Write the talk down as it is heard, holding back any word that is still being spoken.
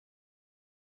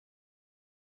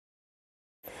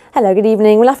Hello, good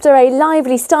evening. Well, after a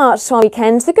lively start to our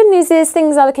weekend, the good news is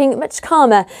things are looking much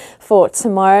calmer for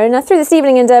tomorrow. Now, through this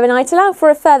evening and overnight, allow for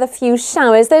a further few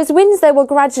showers. Those winds, though, will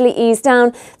gradually ease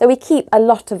down, though we keep a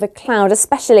lot of the cloud,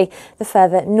 especially the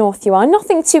further north you are.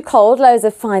 Nothing too cold, lows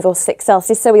of 5 or 6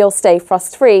 Celsius, so we all stay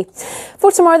frost-free. For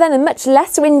tomorrow, then, a much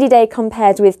less windy day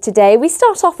compared with today. We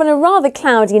start off on a rather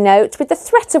cloudy note with the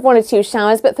threat of 1 or 2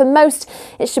 showers, but for most,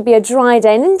 it should be a dry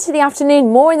day. And into the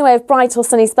afternoon, more in the way of bright or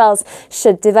sunny spells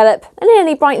should develop. And in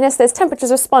any brightness, there's temperatures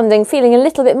responding, feeling a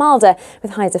little bit milder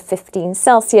with highs of 15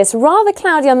 Celsius. Rather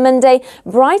cloudy on Monday,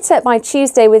 brighter by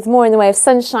Tuesday with more in the way of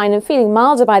sunshine and feeling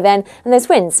milder by then, and those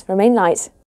winds remain light.